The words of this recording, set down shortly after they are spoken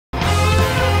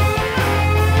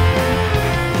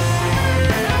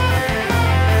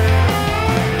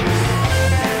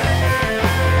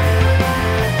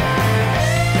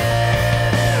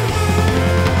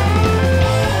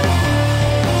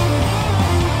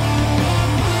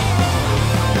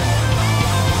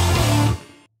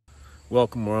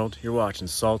Welcome world, you're watching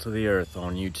Salt of the Earth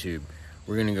on YouTube.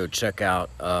 We're gonna go check out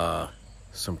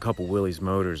some couple Willys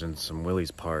motors and some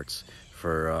Willys parts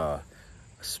for a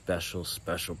special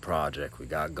project we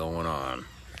got going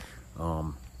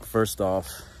on. First off,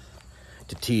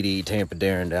 to TD, Tampa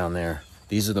Darren down there,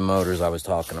 these are the motors I was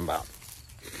talking about.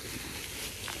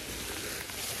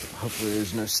 Hopefully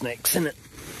there's no snakes in it.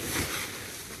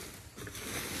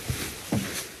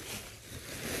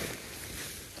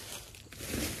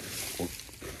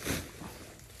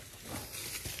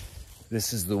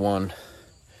 This is the one,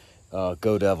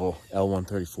 Go Devil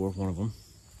L134, one of them.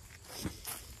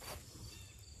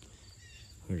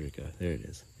 Where did it go? There it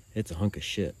is. It's a hunk of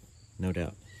shit, no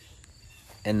doubt.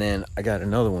 And then I got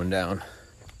another one down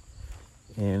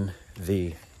in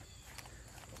the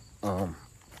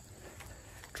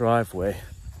driveway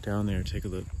down there. Take a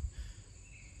look.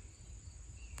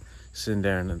 Sitting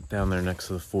down there next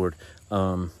to the Ford.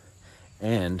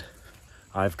 And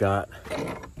I've got...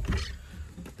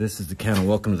 This is the kennel.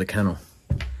 Welcome to the kennel.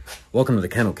 Welcome to the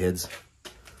kennel, kids.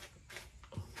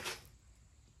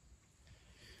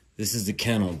 This is the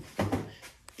kennel.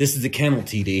 This is the kennel,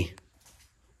 TD.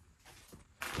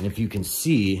 And if you can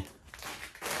see,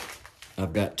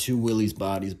 I've got two Willys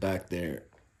bodies back there.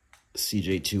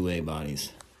 CJ2A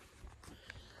bodies.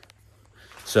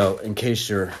 So, in case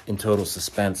you're in total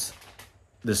suspense,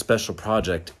 this special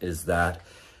project is that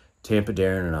Tampa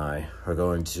Darren and I are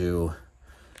going to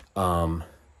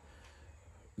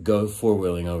go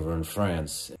four-wheeling over in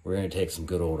France. We're going to take some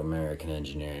good old American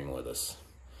engineering with us.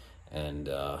 And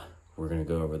we're going to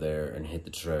go over there and hit the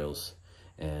trails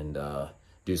and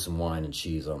do some wine and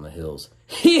cheese on the hills.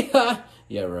 Yeah,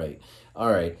 right.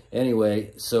 All right.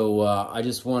 Anyway, so I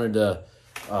just wanted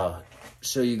to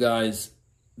show you guys,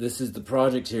 this is the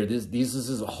project here. This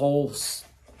is a whole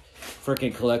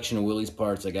freaking collection of Willys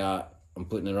parts I got. I'm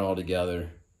putting it all together.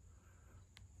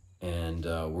 And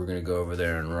we're going to go over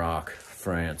there and rock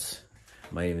France.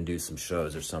 Might even do some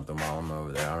shows or something while I'm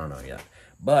over there. I don't know yet.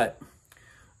 But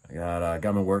I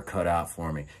got my work cut out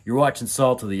for me. You're watching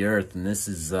Salt of the Earth, and this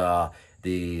is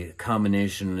the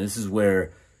combination. This is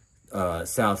where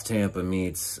South Tampa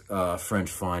meets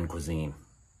French fine cuisine.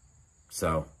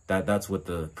 So that's what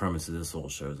the premise of this whole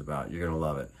show is about. You're going to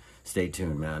love it. Stay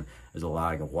tuned, man. There's a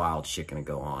lot of wild shit going to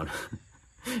go on.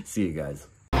 See you guys.